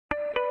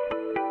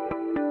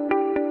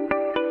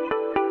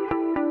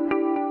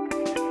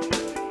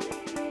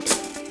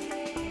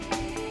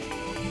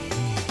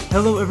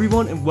Hello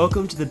everyone and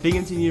welcome to the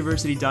Binghamton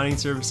University Dining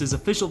Services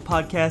official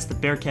podcast, The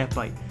Bearcat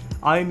Byte.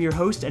 I am your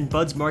host and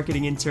Bud's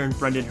marketing intern,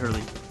 Brendan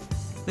Hurley.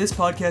 This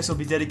podcast will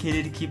be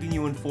dedicated to keeping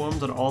you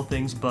informed on all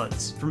things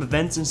Buds, from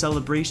events and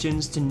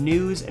celebrations to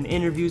news and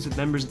interviews with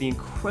members of the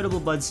incredible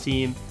Buds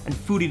team and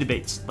foodie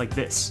debates like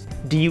this.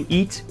 Do you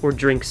eat or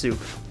drink soup?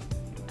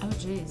 Oh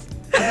jeez,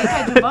 I think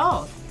I do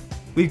both.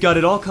 We've got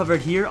it all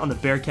covered here on The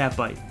Bearcat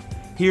Byte.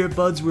 Here at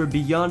Buds, we're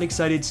beyond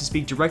excited to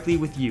speak directly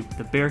with you,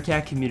 the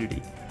Bearcat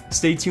community.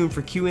 Stay tuned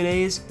for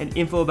Q&As and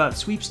info about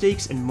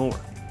sweepstakes and more.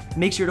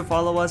 Make sure to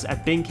follow us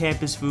at Bing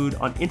Campus Food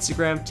on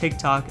Instagram,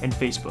 TikTok, and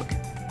Facebook.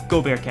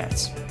 Go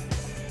Bearcats!